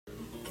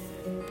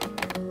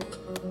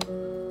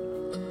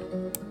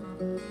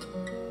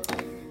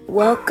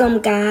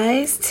Welcome,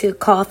 guys, to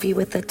Coffee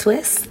with a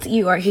Twist.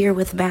 You are here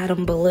with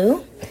Madam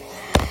Baloo.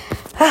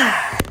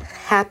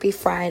 Happy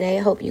Friday.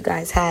 I hope you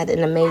guys had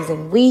an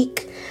amazing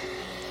week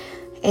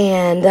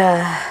and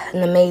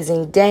an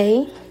amazing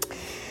day.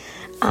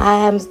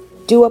 I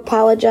do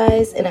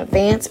apologize in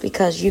advance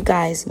because you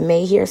guys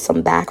may hear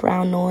some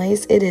background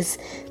noise. It is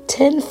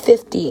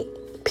 10:50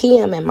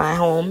 p.m. in my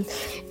home,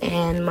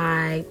 and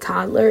my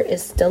toddler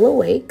is still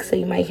awake, so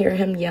you might hear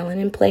him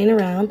yelling and playing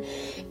around.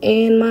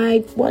 And my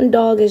one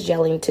dog is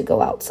yelling to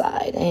go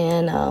outside,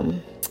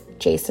 and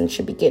Jason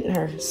should be getting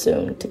her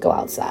soon to go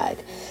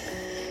outside.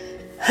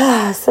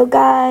 So,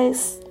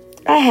 guys,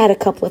 I had a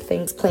couple of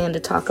things planned to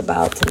talk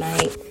about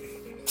tonight.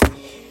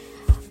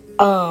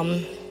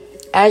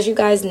 As you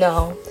guys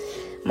know,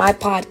 my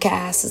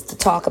podcast is to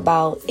talk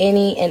about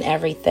any and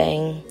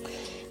everything,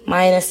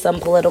 minus some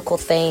political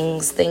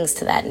things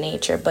to that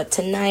nature. But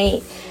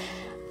tonight,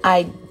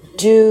 I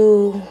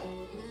do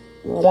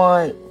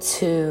want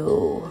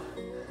to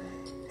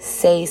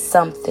say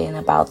something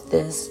about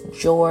this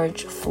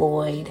George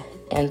Floyd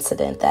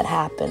incident that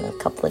happened a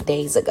couple of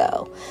days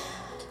ago.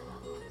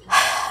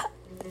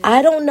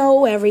 I don't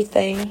know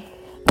everything.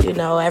 You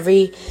know,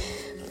 every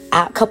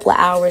couple of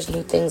hours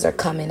new things are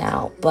coming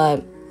out,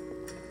 but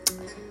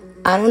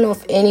I don't know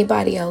if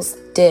anybody else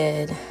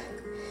did.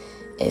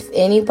 If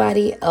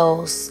anybody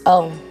else,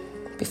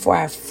 before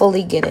I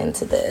fully get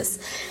into this,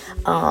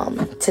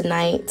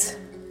 tonight,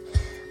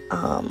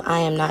 I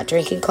am not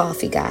drinking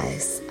coffee,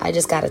 guys. I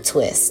just got a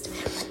twist.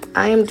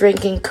 I am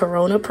drinking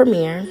Corona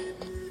Premier.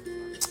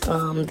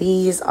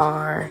 These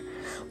are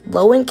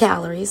low in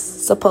calories,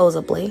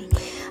 supposedly.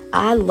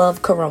 I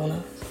love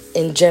Corona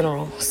in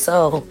general,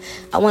 so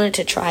I wanted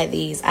to try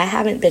these. I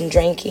haven't been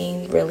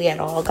drinking really at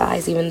all,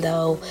 guys, even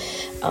though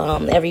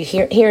every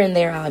here and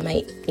there I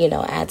might,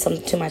 add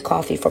some to my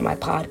coffee for my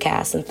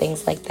podcast and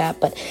things like that.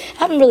 But I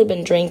haven't really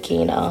been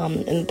drinking in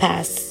the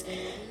past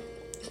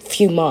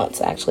few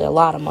months, actually a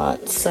lot of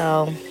months.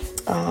 So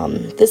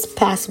this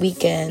past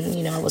weekend,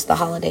 it was the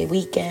holiday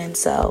weekend,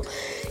 so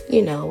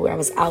where I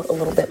was out a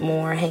little bit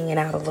more, hanging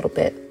out a little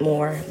bit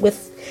more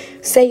with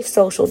safe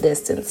social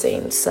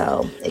distancing.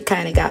 So it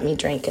kind of got me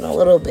drinking a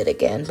little bit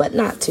again, but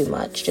not too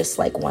much, just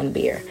like one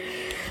beer.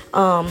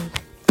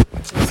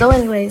 So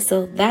anyway,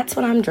 so that's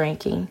what I'm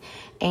drinking.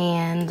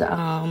 And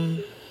I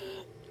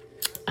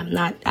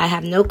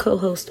have no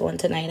co-host on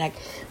tonight. I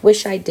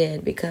wish I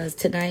did, because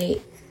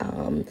tonight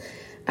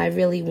I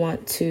really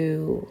want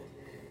to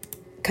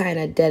kind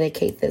of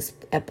dedicate this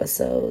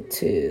episode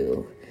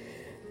to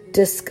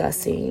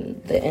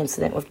discussing the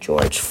incident with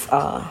George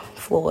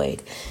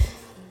Floyd.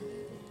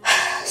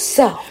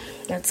 So,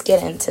 let's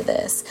get into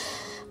this.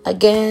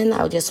 Again,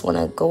 I just want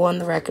to go on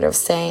the record of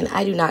saying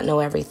I do not know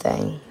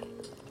everything.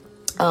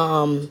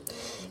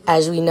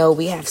 As we know,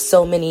 we have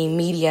so many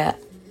media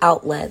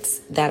outlets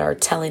that are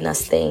telling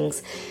us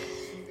things.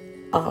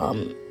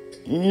 None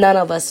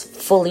of us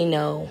fully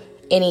know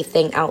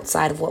anything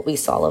outside of what we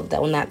saw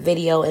on that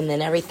video, and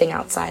then everything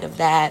outside of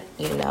that,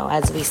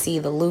 as we see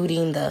the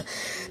looting, the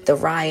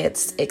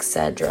riots,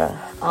 etc.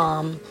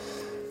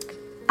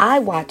 I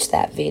watched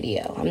that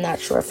video. I'm not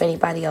sure if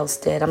anybody else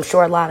did. I'm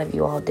sure a lot of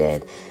you all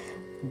did,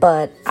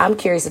 but I'm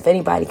curious if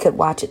anybody could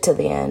watch it to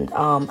the end.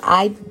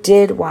 I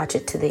did watch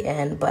it to the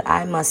end, but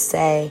I must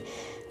say,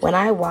 when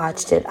I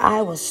watched it,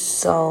 I was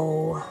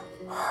so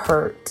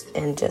hurt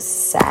and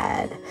just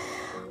sad.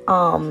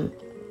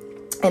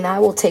 And I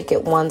will take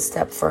it one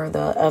step further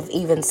of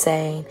even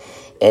saying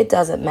it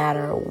doesn't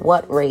matter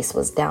what race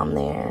was down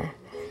there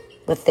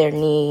with their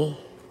knee,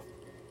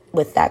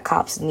 with that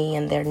cop's knee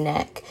in their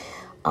neck.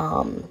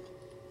 I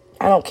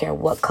don't care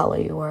what color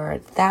you were.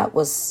 That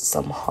was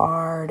some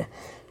hard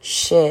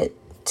shit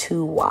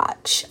to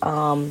watch.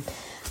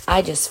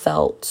 I just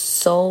felt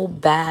so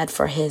bad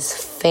for his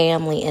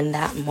family in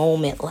that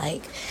moment.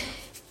 Like,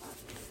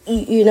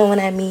 you know what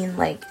I mean?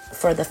 Like,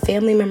 for the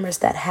family members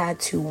that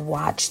had to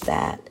watch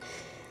that,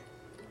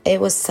 it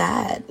was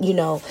sad.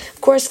 Of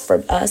course,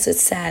 for us,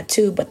 it's sad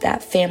too, but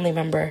that family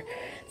member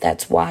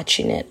that's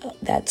watching it,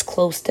 that's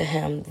close to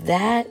him,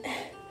 that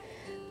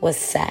was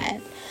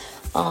sad.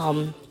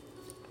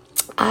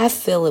 I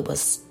feel it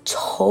was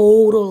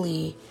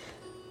totally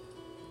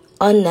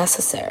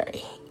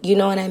unnecessary. You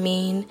know what I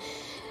mean?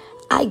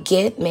 I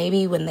get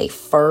maybe when they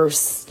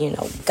first,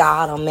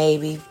 got him,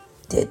 maybe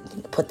did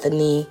put the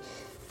knee.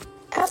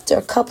 After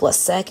a couple of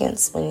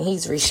seconds, when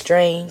he's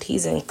restrained,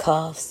 he's in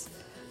cuffs.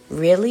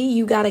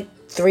 Really?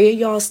 Three of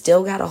y'all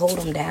still gotta hold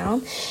him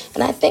down?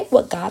 And I think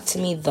what got to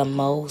me the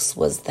most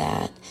was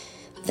that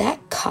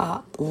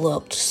cop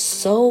looked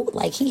so,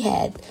 like he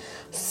had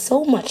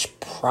so much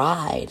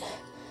pride.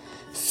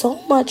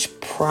 So much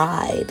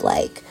pride.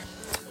 Like,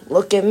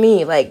 look at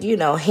me. Like,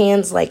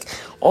 hands like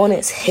on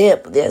his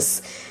hip.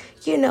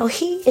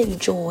 He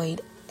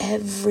enjoyed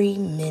every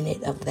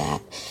minute of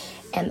that.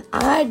 And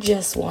I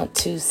just want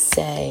to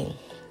say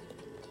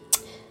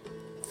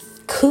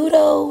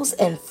kudos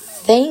and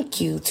thank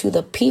you to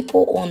the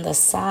people on the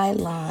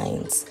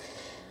sidelines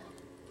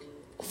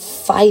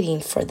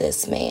fighting for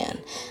this man.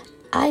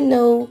 I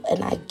know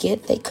and I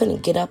get they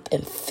couldn't get up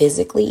and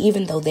physically,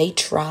 even though they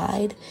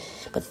tried,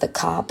 but the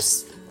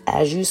cops,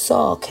 as you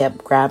saw,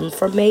 kept grabbing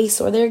for mace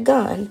or their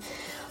gun.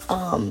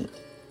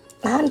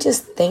 I'm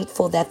just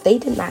thankful that they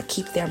did not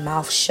keep their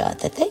mouth shut,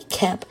 that they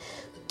kept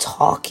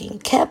talking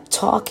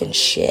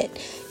shit,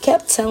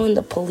 kept telling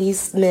the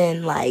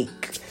policemen,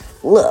 like,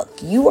 look,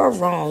 you are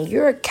wrong,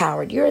 you're a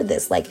coward, you're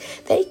this. Like,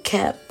 they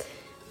kept,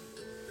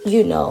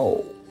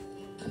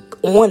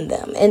 on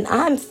them. And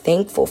I'm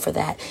thankful for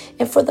that.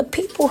 And for the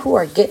people who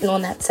are getting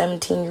on that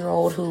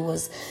 17-year-old who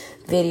was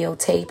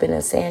videotaping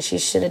and saying she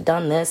should have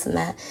done this and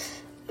that,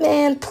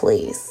 man,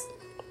 please.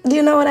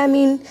 You know what I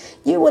mean?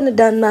 You wouldn't have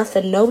done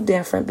nothing no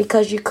different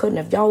because you couldn't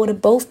have. Y'all would have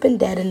both been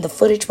dead and the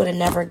footage would have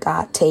never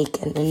got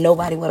taken and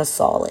nobody would have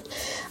saw it.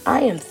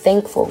 I am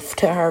thankful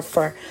to her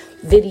for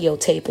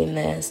videotaping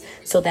this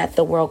so that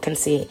the world can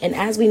see. And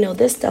as we know,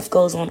 this stuff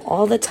goes on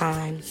all the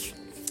time.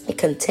 It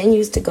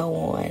continues to go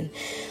on.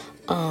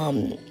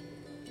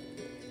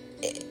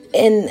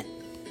 And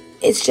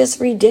it's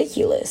just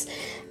ridiculous.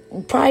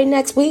 Probably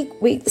next week,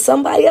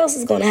 somebody else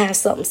is going to have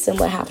something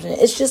similar happening.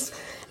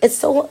 It's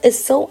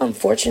so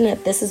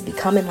unfortunate this is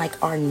becoming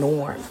like our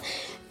norm.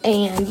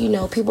 And,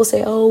 people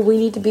say, oh, we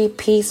need to be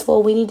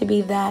peaceful. We need to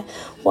be that.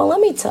 Well,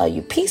 let me tell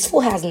you, peaceful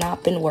has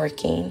not been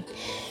working.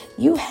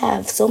 You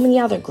have so many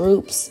other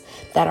groups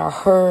that are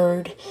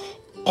heard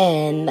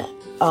and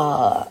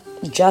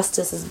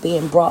justice is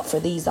being brought for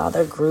these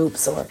other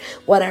groups or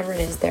whatever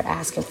it is they're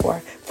asking for.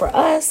 For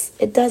us,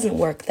 it doesn't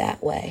work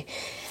that way.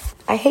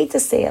 I hate to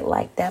say it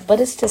like that, but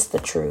it's just the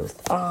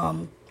truth.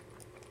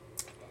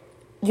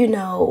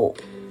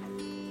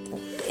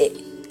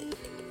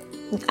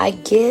 I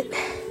get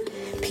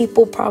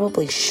people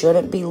probably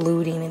shouldn't be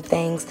looting and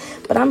things,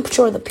 but I'm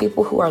sure the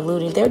people who are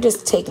looting, they're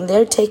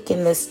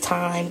taking this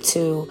time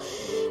to,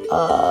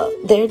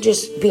 they're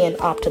just being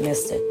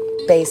optimistic,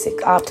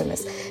 basic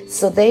optimists.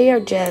 So they are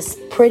just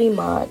pretty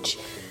much,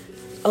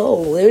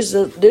 oh, there's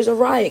a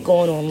riot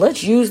going on.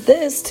 Let's use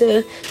this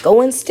to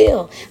go and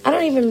steal. I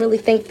don't even really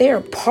think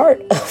they're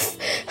part of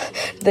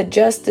the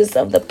justice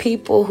of the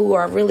people who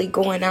are really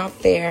going out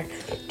there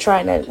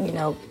trying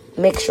to,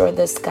 make sure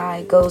this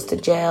guy goes to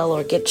jail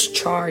or gets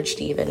charged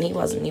even. He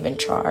wasn't even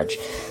charged.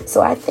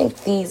 So I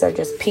think these are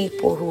just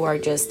people who are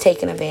just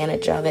taking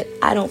advantage of it.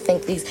 I don't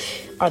think these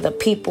are the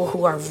people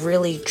who are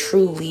really,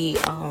 truly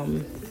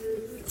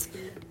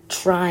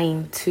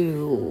trying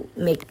to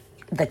make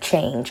the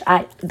change.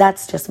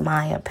 That's just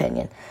my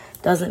opinion.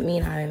 Doesn't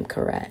mean I am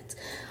correct.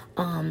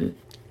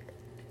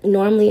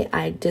 Normally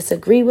I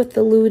disagree with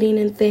the looting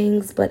and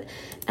things, but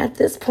at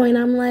this point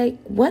I'm like,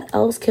 what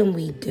else can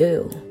we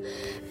do?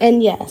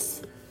 And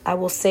yes, I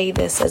will say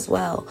this as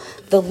well.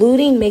 The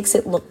looting makes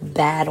it look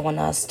bad on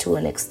us to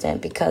an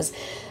extent because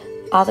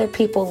other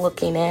people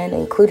looking in,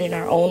 including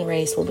our own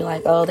race, will be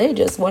like, oh, they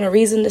just want a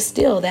reason to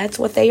steal. That's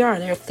what they are.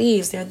 They're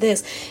thieves. They're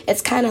this.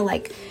 It's kind of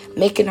like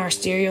making our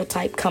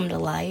stereotype come to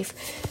life.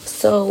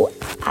 So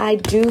I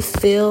do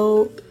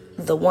feel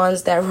the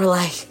ones that were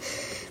like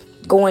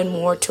going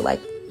more to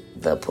like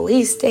the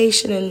police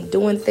station and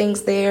doing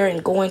things there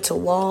and going to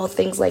law,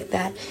 things like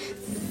that,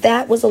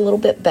 that was a little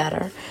bit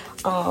better.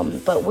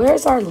 But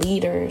where's our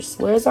leaders?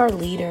 Where's our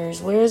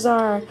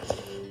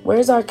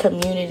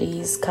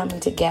communities coming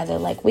together?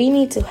 Like, we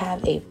need to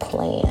have a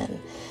plan.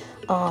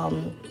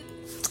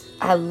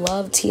 I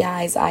love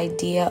T.I.'s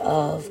idea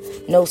of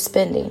no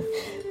spending,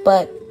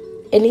 but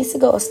it needs to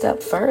go a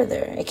step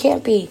further. It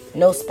can't be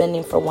no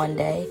spending for one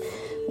day.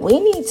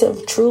 We need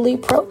to truly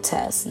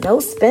protest.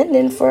 No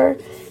spending for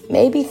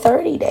maybe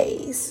 30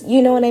 days.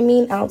 You know what I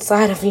mean?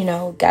 Outside of,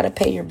 got to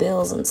pay your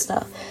bills and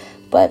stuff.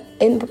 But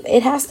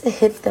it has to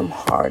hit them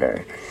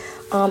harder.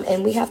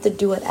 And we have to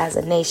do it as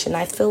a nation.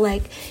 I feel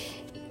like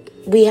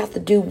we have to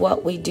do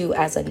what we do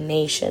as a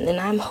nation. And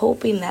I'm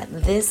hoping that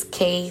this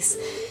case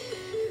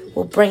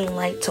will bring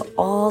light to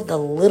all the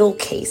little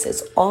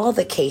cases, all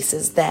the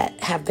cases that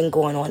have been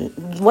going on,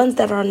 ones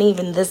that aren't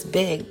even this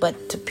big,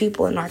 but to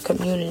people in our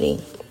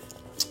community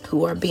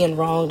who are being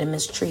wronged and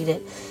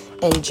mistreated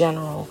in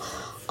general.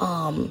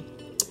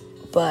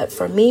 But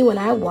for me, when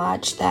I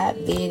watched that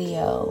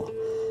video,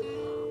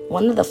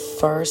 one of the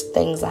first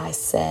things I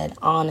said,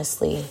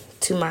 honestly,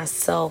 to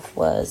myself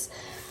was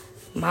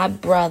my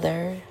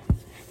brother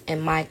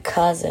and my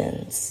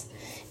cousins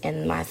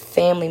and my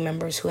family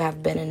members who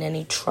have been in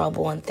any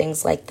trouble and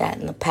things like that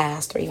in the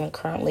past or even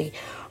currently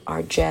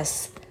are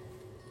just,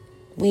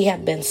 we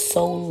have been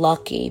so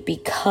lucky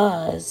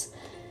because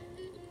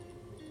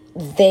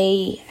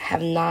they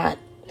have not,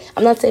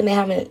 I'm not saying they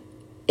haven't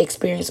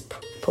experienced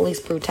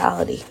police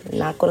brutality. I'm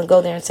not going to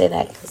go there and say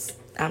that because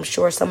I'm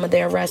sure some of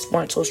their arrests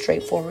weren't so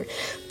straightforward,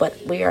 but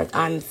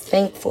I'm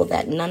thankful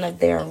that none of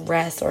their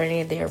arrests or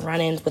any of their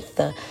run-ins with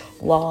the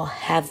law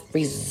have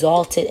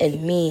resulted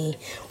in me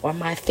or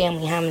my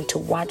family having to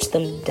watch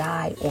them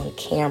die on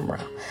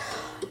camera.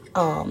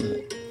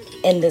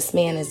 And this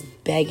man is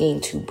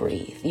begging to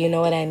breathe. You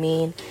know what I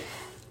mean?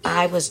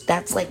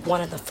 That's like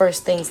one of the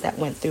first things that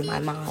went through my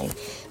mind.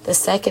 The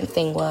second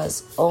thing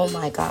was, oh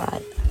my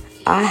God,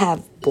 I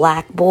have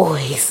black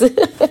boys.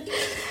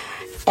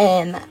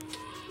 And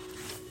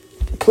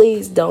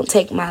please don't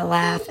take my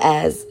laugh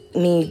as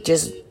me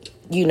just,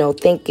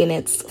 thinking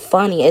it's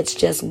funny. It's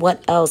just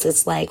what else?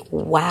 It's like,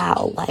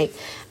 wow, like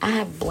I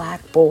have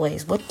black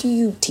boys. What do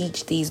you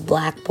teach these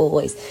black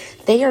boys?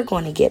 They are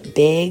going to get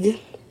big.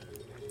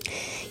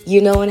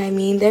 You know what I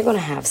mean? They're going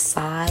to have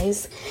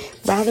size.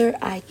 Rather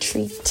I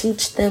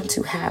teach them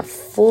to have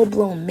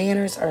full-blown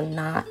manners or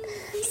not,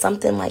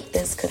 something like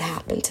this could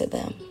happen to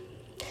them.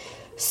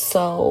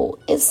 So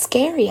it's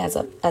scary as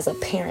a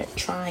parent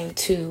trying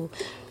to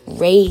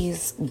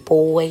raise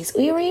boys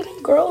or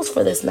even girls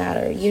for this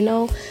matter.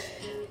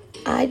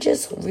 I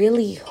just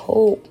really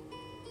hope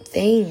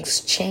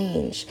things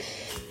change.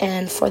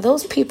 And for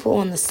those people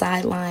on the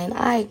sideline,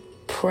 I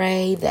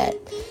pray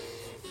that,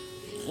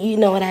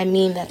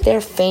 that their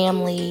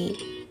family,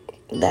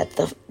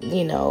 that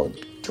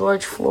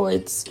George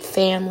Floyd's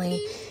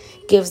family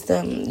gives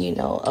them,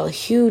 a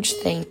huge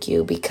thank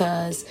you,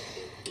 because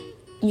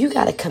you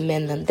got to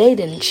commend them. They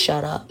didn't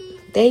shut up.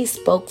 They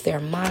spoke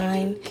their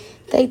mind.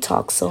 They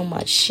talk so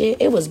much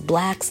shit. It was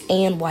blacks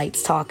and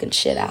whites talking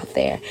shit out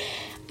there.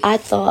 I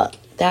thought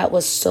that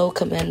was so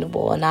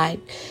commendable, and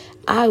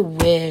I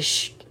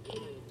wish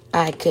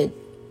I could,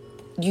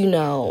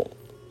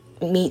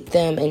 meet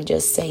them and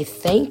just say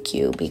thank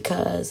you,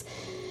 because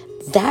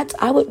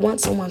I would want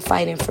someone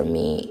fighting for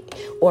me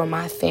or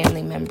my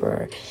family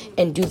member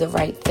and do the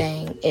right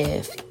thing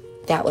if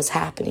that was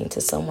happening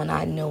to someone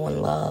I know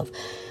and love.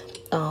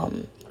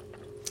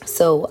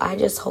 So I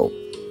just hope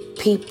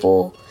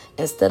people,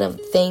 instead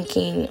of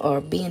thinking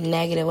or being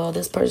negative, oh,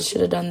 this person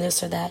should have done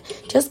this or that,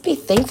 just be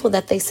thankful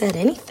that they said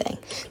anything.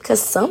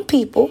 Because some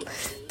people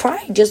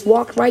probably just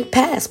walked right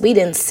past. We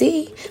didn't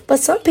see. But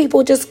some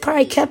people just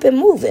probably kept it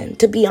moving,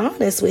 to be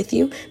honest with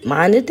you.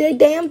 Minded their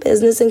damn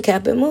business and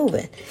kept it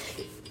moving.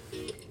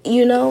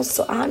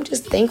 So I'm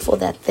just thankful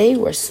that they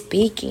were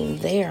speaking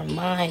their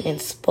mind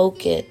and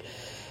spoke it,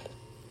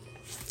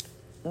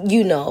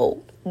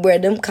 where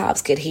them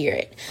cops could hear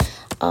it.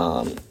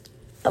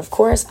 Of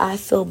course, I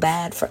feel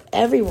bad for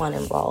everyone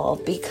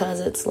involved, because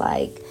it's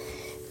like,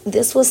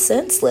 this was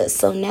senseless.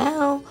 So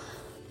now,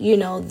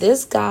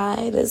 this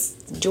guy, this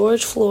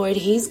George Floyd,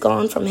 he's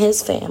gone from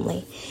his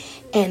family.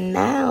 And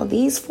now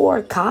these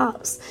 4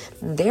 cops,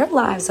 their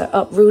lives are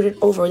uprooted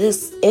over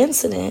this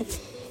incident.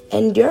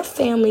 And your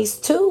families,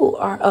 too,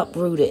 are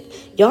uprooted.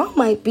 Y'all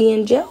might be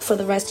in jail for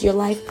the rest of your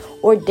life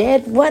or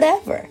dead,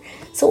 whatever.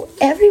 So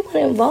everyone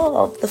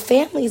involved, the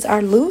families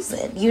are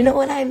losing. You know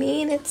what I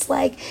mean? It's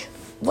like,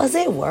 was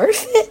it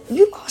worth it?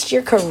 You lost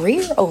your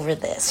career over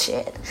this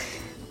shit.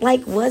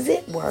 Like, was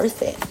it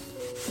worth it?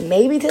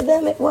 Maybe to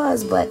them it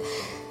was, but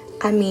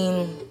I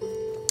mean,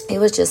 it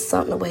was just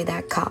something, the way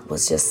that cop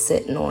was just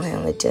sitting on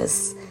him. It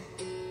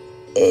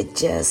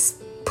just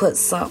put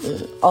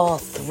something all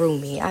through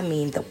me. I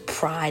mean, the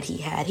pride he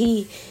had.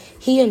 He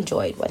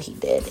enjoyed what he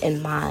did,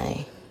 in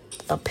my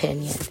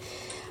opinion.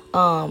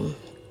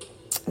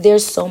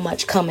 There's so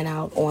much coming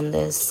out on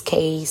this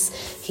case.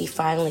 He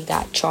finally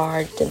got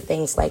charged and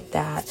things like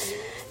that.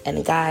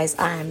 And guys,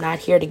 I am not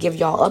here to give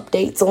y'all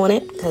updates on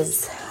it,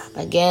 because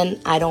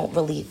again, I don't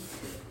really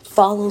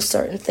follow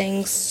certain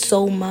things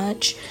so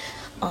much.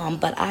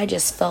 But I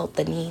just felt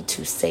the need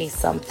to say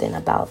something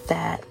about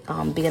that,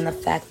 being the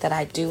fact that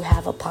I do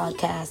have a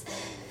podcast,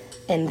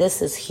 and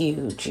this is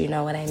huge. You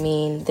know what I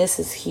mean? This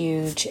is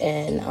huge,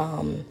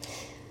 and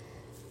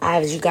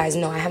as you guys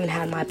know, I haven't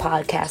had my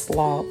podcast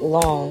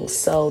long,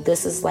 so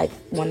this is like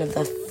one of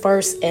the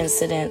first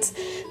incidents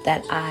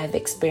that I've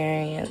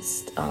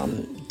experienced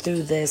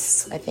through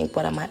this. I think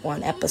what I might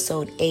want,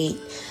 episode 8,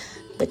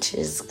 which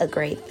is a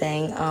great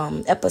thing.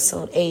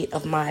 Episode 8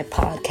 of my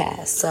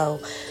podcast.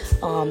 So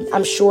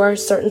I'm sure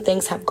certain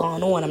things have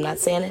gone on. I'm not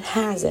saying it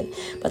hasn't,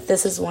 but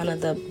this is one of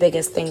the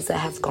biggest things that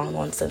have gone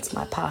on since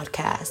my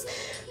podcast,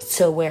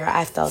 to where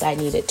I felt I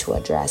needed to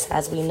address.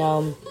 As we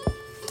know,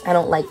 I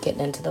don't like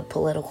getting into the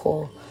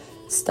political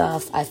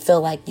stuff. I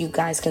feel like you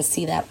guys can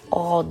see that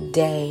all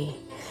day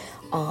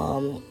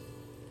on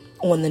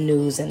the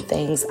news and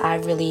things.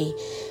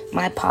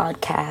 My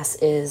podcast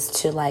is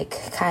to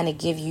like kind of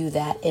give you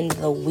that end of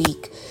the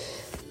week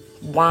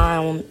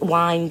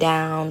wind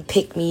down,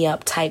 pick me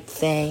up type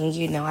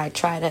thing. I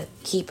try to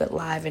keep it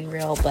live and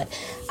real, but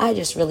I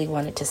just really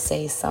wanted to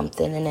say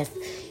something. And if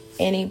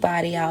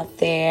anybody out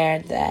there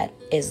that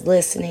is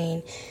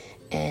listening,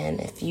 and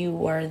if you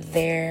were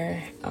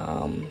there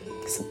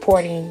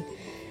supporting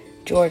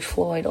George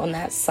Floyd on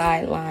that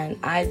sideline,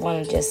 I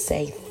want to just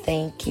say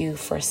thank you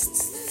for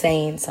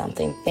saying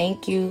something.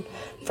 Thank you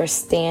for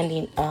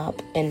standing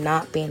up and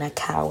not being a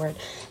coward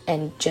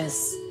and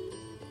just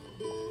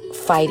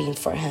fighting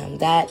for him.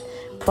 That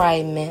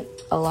probably meant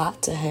a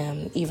lot to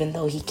him, even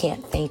though he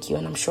can't thank you.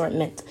 And I'm sure it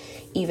meant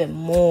even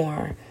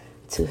more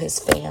to his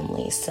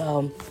family.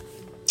 So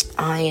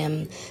I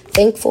am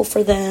thankful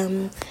for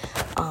them.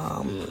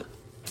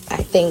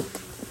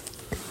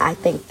 I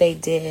think they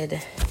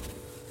did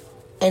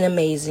an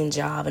amazing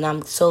job, and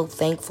I'm so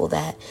thankful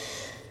that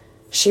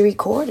she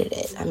recorded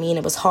it. I mean,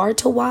 it was hard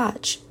to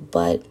watch,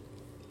 but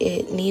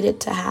it needed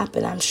to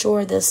happen. I'm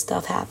sure this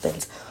stuff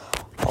happens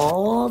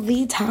all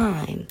the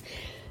time.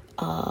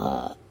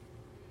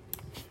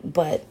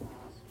 But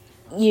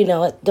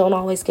it don't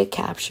always get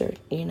captured.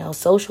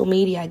 Social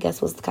media, I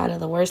guess, was kind of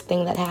the worst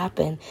thing that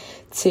happened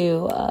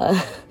to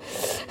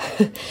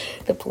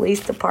the police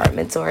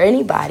departments, or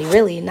anybody,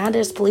 really, not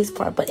just police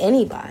department, but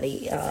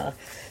anybody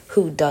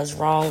who does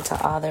wrong to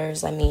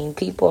others. I mean,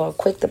 people are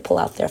quick to pull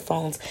out their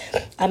phones.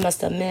 I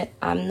must admit,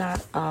 I'm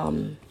not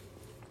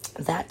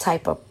that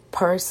type of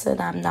person.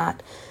 I'm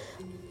not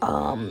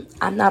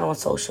on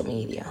social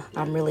media.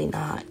 I'm really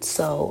not.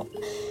 So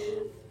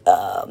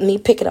me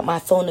picking up my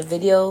phone to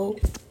video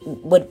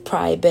would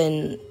probably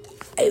been,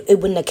 it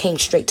wouldn't have came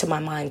straight to my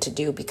mind to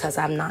do, because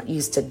I'm not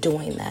used to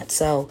doing that.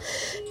 So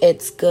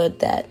it's good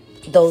that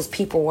those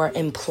people were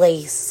in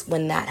place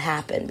when that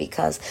happened,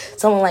 because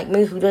someone like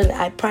me who didn't,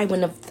 I probably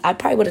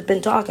would have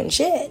been talking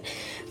shit,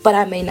 but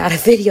I may not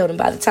have videoed, and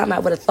by the time I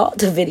would have thought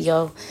to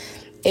video,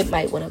 it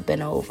might would have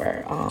been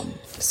over.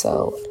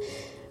 So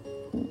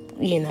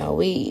we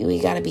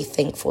got to be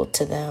thankful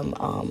to them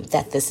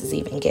that this is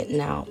even getting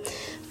out.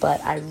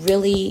 But I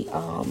really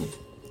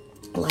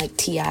like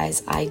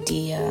T.I.'s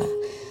idea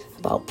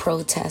about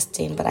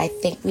protesting, but I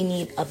think we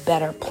need a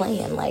better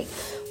plan. Like,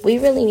 we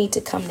really need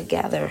to come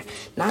together,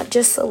 not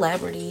just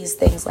celebrities,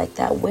 things like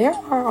that. Where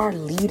are our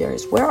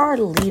leaders? Where are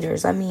the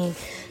leaders? I mean,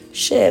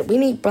 shit, we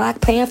need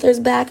Black Panthers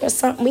back or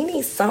something. We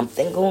need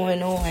something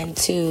going on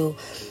to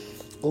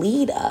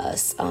lead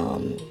us.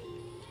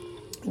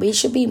 We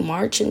should be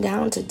marching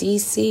down to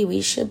D.C.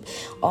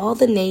 All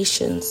the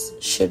nations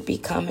should be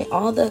coming,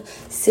 all the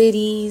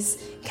cities,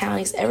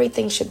 counties,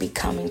 everything should be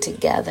coming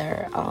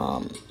together.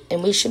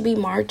 And we should be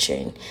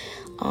marching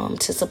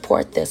to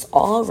support this,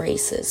 all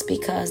races,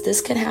 because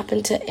this can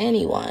happen to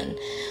anyone.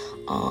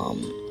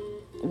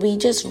 We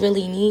just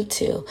really need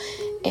to.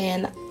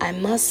 And I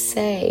must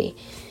say,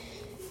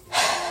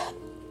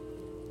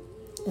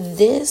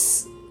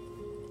 this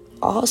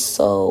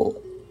also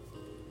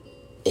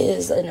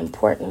is an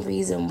important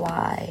reason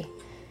why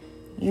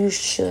you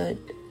should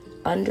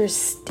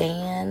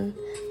understand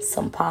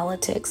some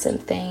politics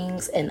and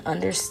things, and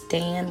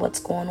understand what's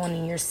going on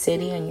in your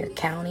city and your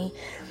county,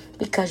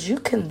 because you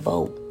can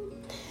vote.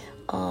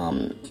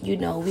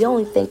 We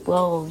only think, you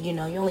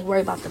only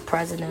worry about the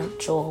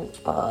presidential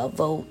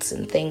votes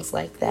and things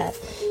like that.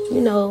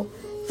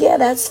 Yeah,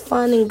 that's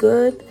fun and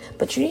good,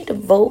 but you need to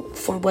vote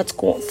for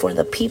for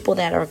the people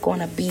that are going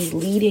to be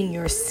leading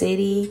your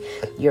city,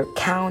 your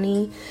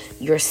county,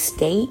 your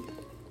state.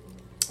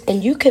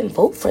 And you can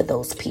vote for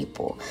those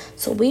people.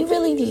 So we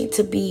really need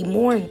to be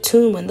more in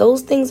tune when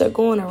those things are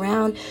going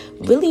around.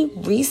 Really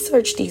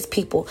research these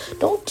people.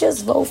 Don't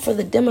just vote for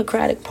the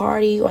Democratic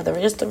Party or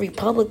just the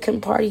Republican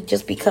Party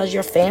just because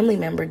your family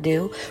member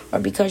do, or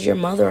because your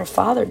mother or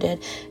father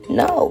did.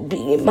 No,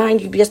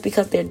 mind you, just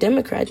because they're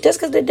Democrat. Just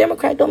because they're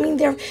Democrat don't mean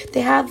they're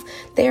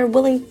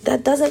willing.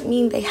 That doesn't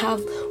mean they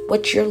have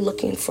what you're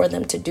looking for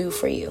them to do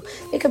for you.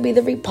 It could be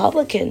the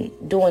Republican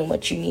doing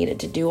what you needed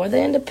to do, or the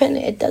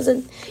Independent. It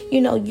doesn't,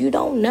 you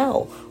don't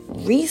know.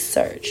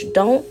 Research.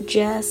 Don't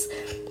just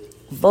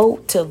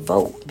vote to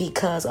vote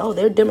because,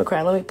 they're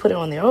Democrat, let me put it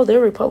on there. They're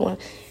Republican.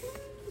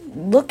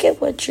 Look at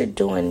what you're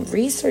doing.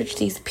 Research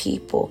these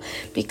people,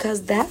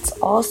 because that's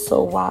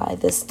also why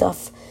this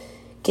stuff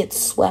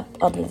gets swept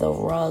under the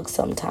rug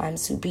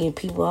sometimes. Being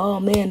people,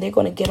 they're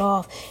going to get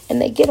off. And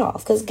they get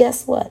off because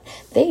guess what?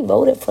 They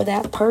voted for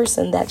that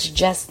person that's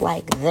just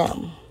like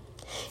them.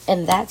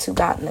 And that's who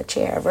got in the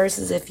chair.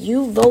 Versus if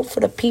you vote for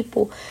the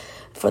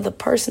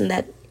person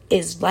that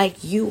is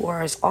like you,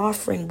 or is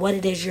offering what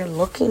it is you're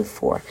looking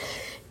for,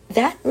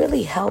 that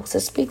really helps.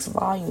 It speaks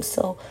volumes.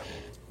 So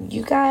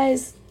you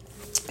guys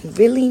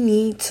really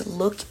need to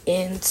look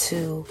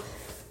into,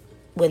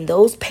 when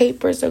those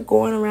papers are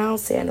going around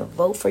saying to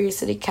vote for your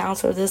city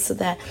council or this or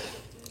that,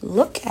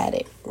 look at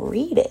it,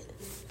 read it,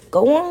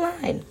 go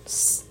online,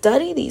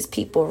 study these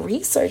people,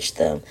 research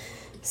them,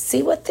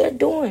 see what they're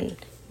doing.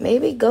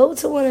 Maybe go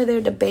to one of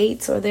their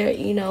debates, or their,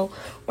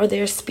 or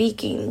their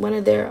speaking, one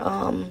of their,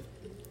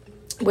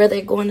 where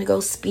they're going to go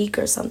speak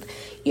or something.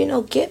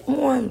 Get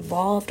more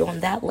involved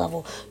on that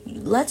level.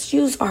 Let's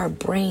use our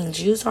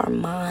brains, use our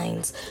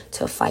minds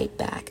to fight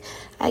back.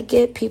 I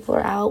get people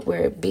are out,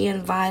 we're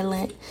being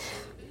violent,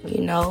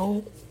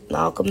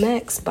 Malcolm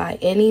X, by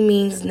any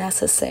means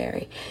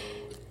necessary.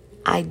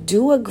 I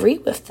do agree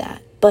with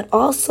that. But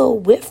also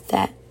with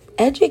that,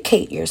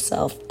 educate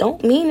yourself.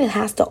 Don't mean it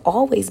has to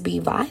always be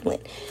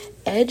violent.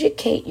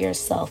 Educate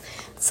yourself.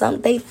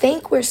 They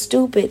think we're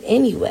stupid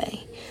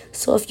anyway.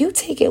 So if you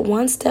take it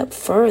one step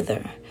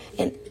further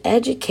and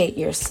educate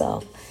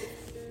yourself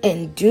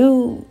and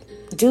do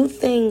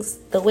things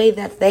the way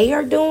that they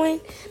are doing,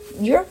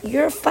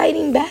 you're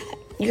fighting back.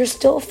 You're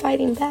still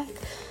fighting back.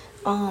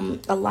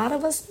 A lot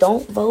of us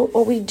don't vote,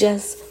 or we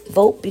just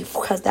vote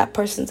because that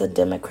person's a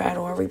Democrat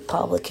or a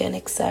Republican,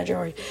 etc.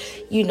 Or,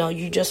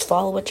 you just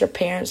follow what your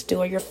parents do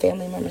or your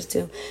family members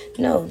do.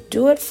 No,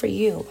 do it for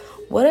you.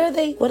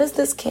 What is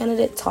this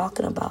candidate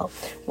talking about?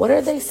 What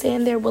are they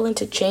saying they're willing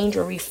to change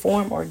or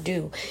reform or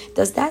do?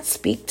 Does that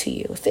speak to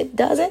you? If it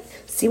doesn't,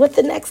 see what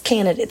the next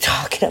candidate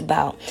talking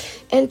about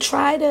and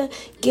try to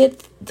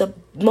get the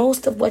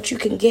most of what you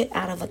can get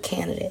out of a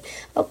candidate.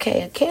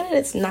 Okay, a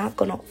candidate's not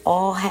going to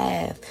all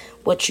have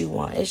what you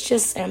want. It's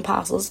just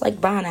impossible. It's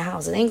like buying a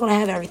house. It ain't going to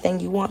have everything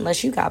you want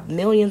unless you got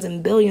millions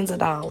and billions of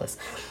dollars.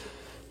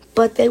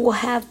 But they will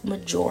have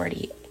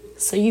majority.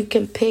 So you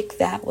can pick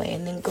that way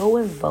and then go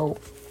and vote.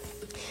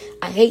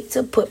 I hate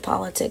to put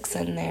politics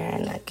in there,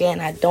 and again,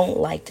 I don't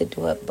like to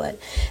do it,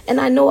 and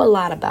I know a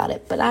lot about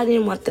it, but I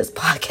didn't want this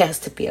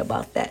podcast to be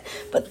about that.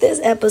 But this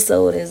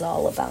episode is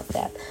all about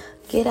that.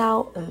 Get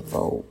out and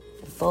vote.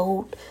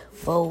 Vote,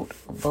 vote,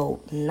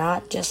 vote.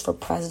 Not just for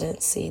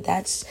presidency.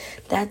 That's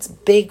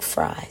big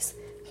fries.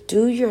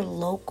 Do your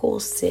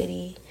local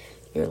city,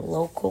 your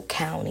local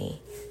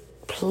county.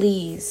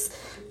 Please.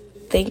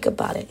 Think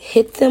about it.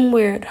 Hit them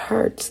where it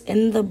hurts.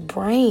 In the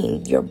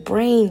brain. Your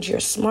brains, your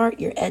smart,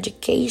 your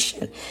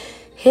education.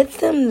 Hit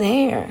them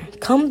there.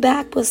 Come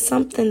back with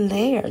something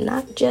there.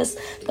 Not just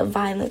the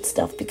violent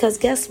stuff. Because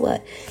guess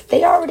what?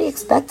 They already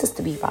expect us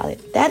to be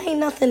violent. That ain't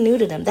nothing new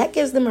to them. That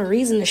gives them a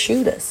reason to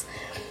shoot us.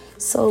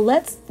 So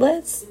let's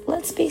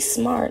be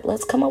smart.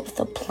 Let's come up with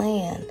a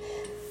plan.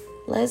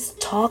 Let's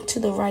talk to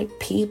the right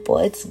people.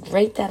 It's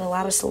great that a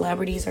lot of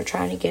celebrities are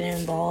trying to get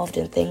involved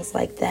in things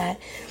like that.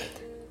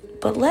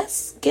 But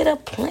let's get a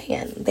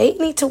plan. They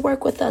need to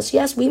work with us.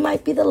 Yes, we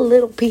might be the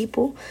little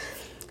people,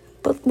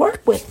 but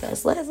work with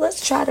us.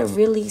 Let's try to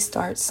really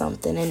start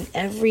something in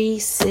every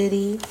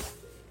city,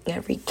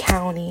 every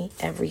county,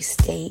 every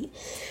state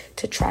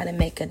to try to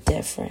make a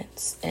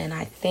difference. And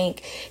I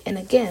think, and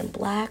again,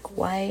 black,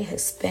 white,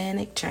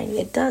 Hispanic, Chinese,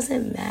 it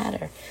doesn't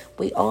matter.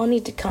 We all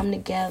need to come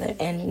together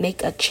and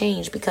make a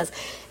change because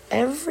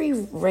every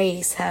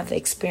race have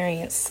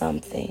experienced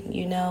something,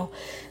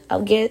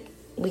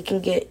 we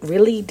can get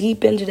really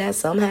deep into that.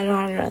 Some had it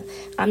harder.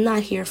 I'm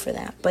not here for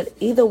that. But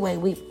either way,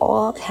 we've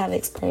all have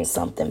experienced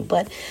something.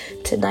 But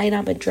tonight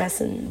I'm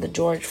addressing the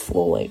George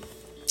Floyd.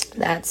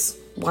 That's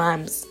why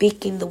I'm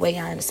speaking the way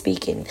I'm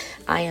speaking.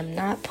 I am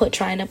not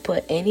trying to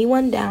put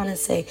anyone down and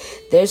say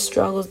their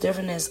struggle's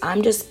different than this.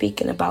 I'm just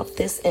speaking about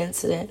this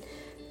incident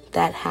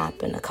that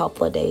happened a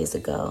couple of days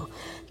ago.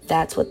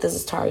 That's what this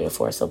is targeted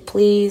for. So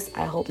please,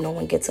 I hope no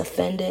one gets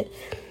offended.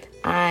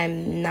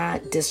 I'm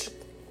not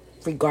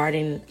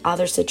regarding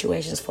other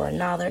situations for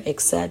another,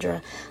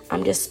 etc.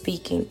 I'm just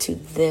speaking to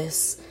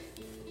this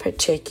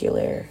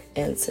particular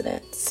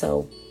incident.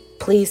 So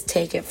please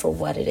take it for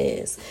what it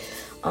is.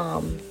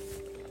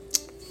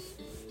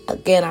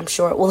 Again, I'm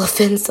sure it will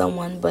offend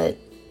someone, but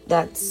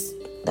that's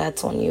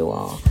on you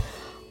all.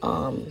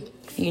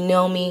 If you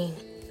know me,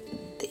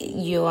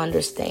 you'll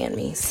understand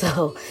me.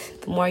 So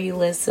the more you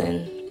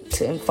listen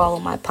to and follow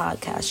my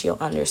podcast, you'll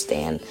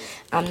understand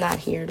I'm not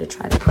here to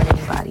try to put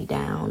anybody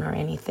down or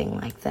anything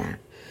like that.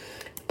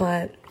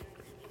 But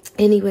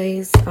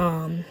anyways,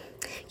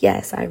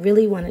 yes, I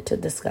really wanted to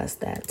discuss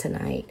that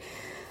tonight.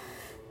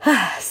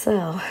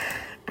 So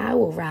I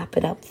will wrap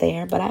it up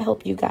there, but I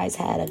hope you guys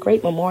had a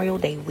great Memorial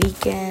Day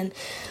weekend.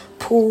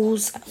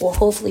 Pools will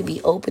hopefully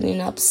be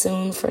opening up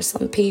soon for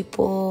some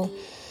people.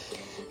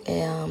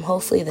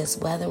 Hopefully this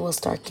weather will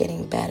start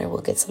getting better.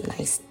 We'll get some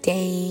nice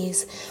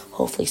days.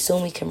 Hopefully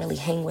soon we can really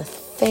hang with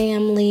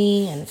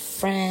family and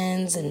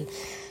friends and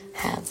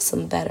have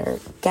some better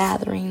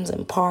gatherings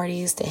and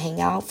parties to hang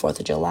out. 4th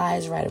of July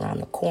is right around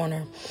the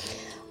corner.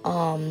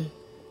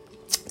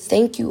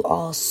 Thank you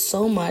all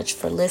so much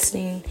for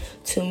listening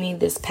to me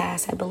this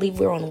past. I believe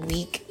we're on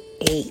week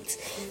 8.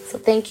 So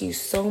thank you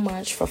so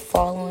much for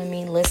following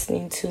me,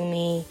 listening to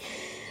me.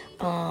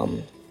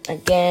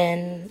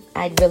 Again,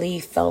 I really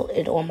felt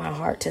it on my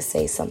heart to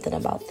say something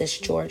about this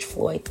George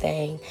Floyd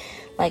thing.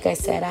 Like I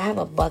said, I have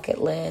a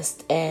bucket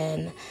list,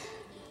 and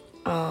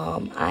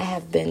I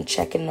have been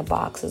checking the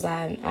boxes.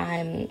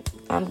 I'm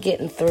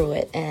getting through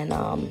it, and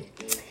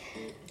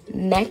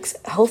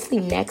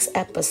hopefully next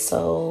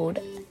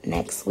episode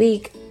next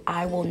week,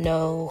 I will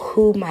know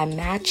who my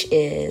match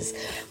is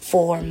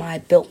for my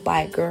Built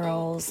by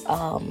Girls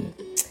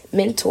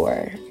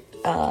mentor.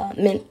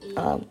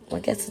 I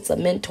guess it's a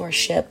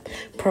mentorship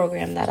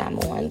program that I'm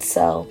on.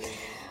 So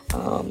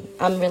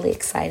I'm really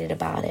excited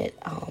about it.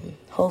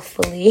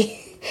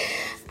 Hopefully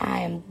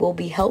I will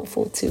be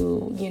helpful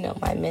to,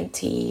 my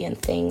mentee and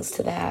things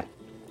to that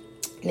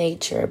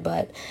nature.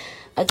 But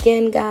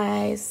again,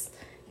 guys,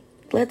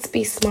 let's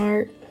be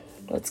smart.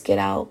 Let's get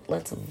out.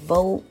 Let's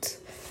vote.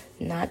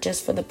 Not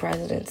just for the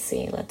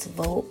presidency. Let's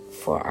vote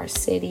for our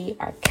city,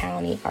 our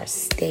county, our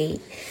state.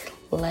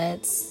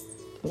 Let's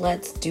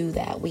do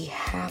that. We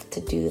have to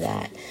do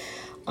that.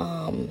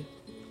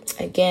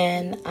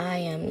 Again, I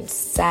am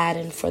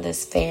saddened for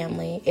this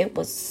family. It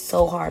was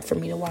so hard for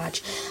me to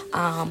watch.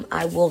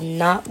 I will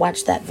not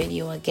watch that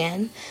video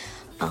again.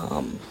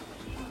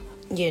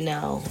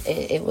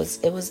 It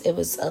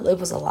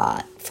was a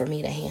lot for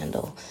me to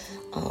handle.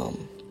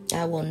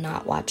 I will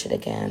not watch it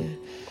again.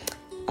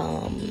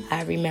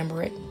 I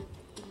remember it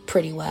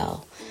pretty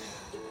well.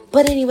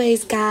 But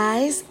anyways,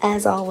 guys,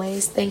 as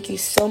always, thank you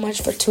so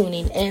much for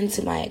tuning in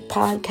to my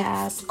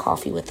podcast,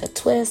 Coffee with a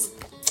Twist.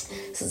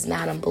 This is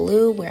Madam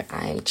Blue, where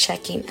I'm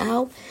checking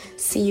out.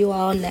 See you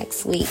all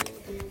next week.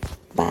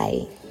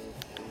 Bye.